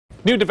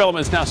New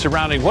developments now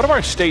surrounding one of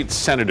our state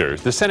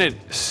senators. The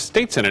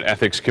State Senate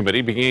Ethics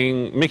Committee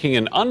making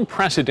an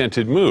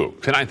unprecedented move.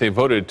 Tonight they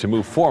voted to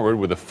move forward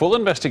with a full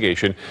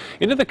investigation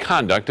into the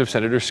conduct of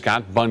Senator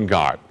Scott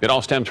Bundgaard. It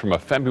all stems from a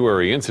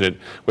February incident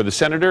where the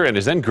senator and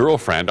his then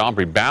girlfriend,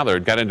 Aubrey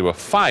Ballard, got into a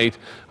fight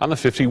on the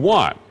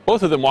 51.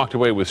 Both of them walked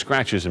away with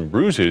scratches and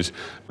bruises.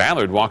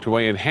 Ballard walked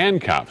away in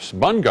handcuffs.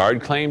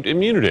 Bundgaard claimed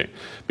immunity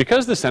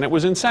because the Senate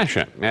was in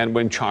session, and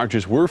when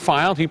charges were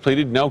filed, he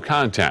pleaded no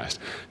contest.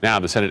 Now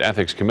the Senate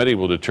Ethics Committee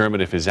will determine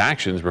if his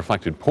actions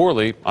reflected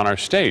poorly on our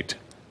state.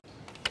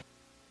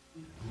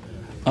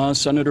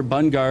 Senator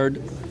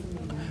Bundgaard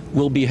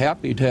will be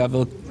happy to have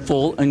a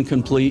full and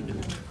complete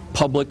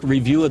public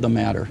review of the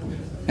matter,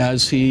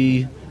 as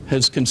he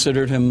has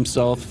considered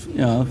himself,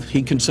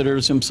 he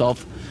considers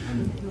himself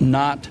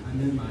not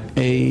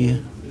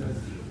a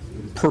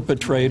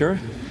perpetrator.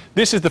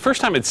 This is the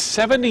first time in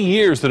 70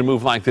 years that a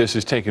move like this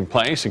has taken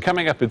place. And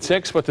coming up at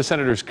 6, what the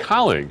senator's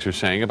colleagues are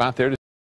saying about their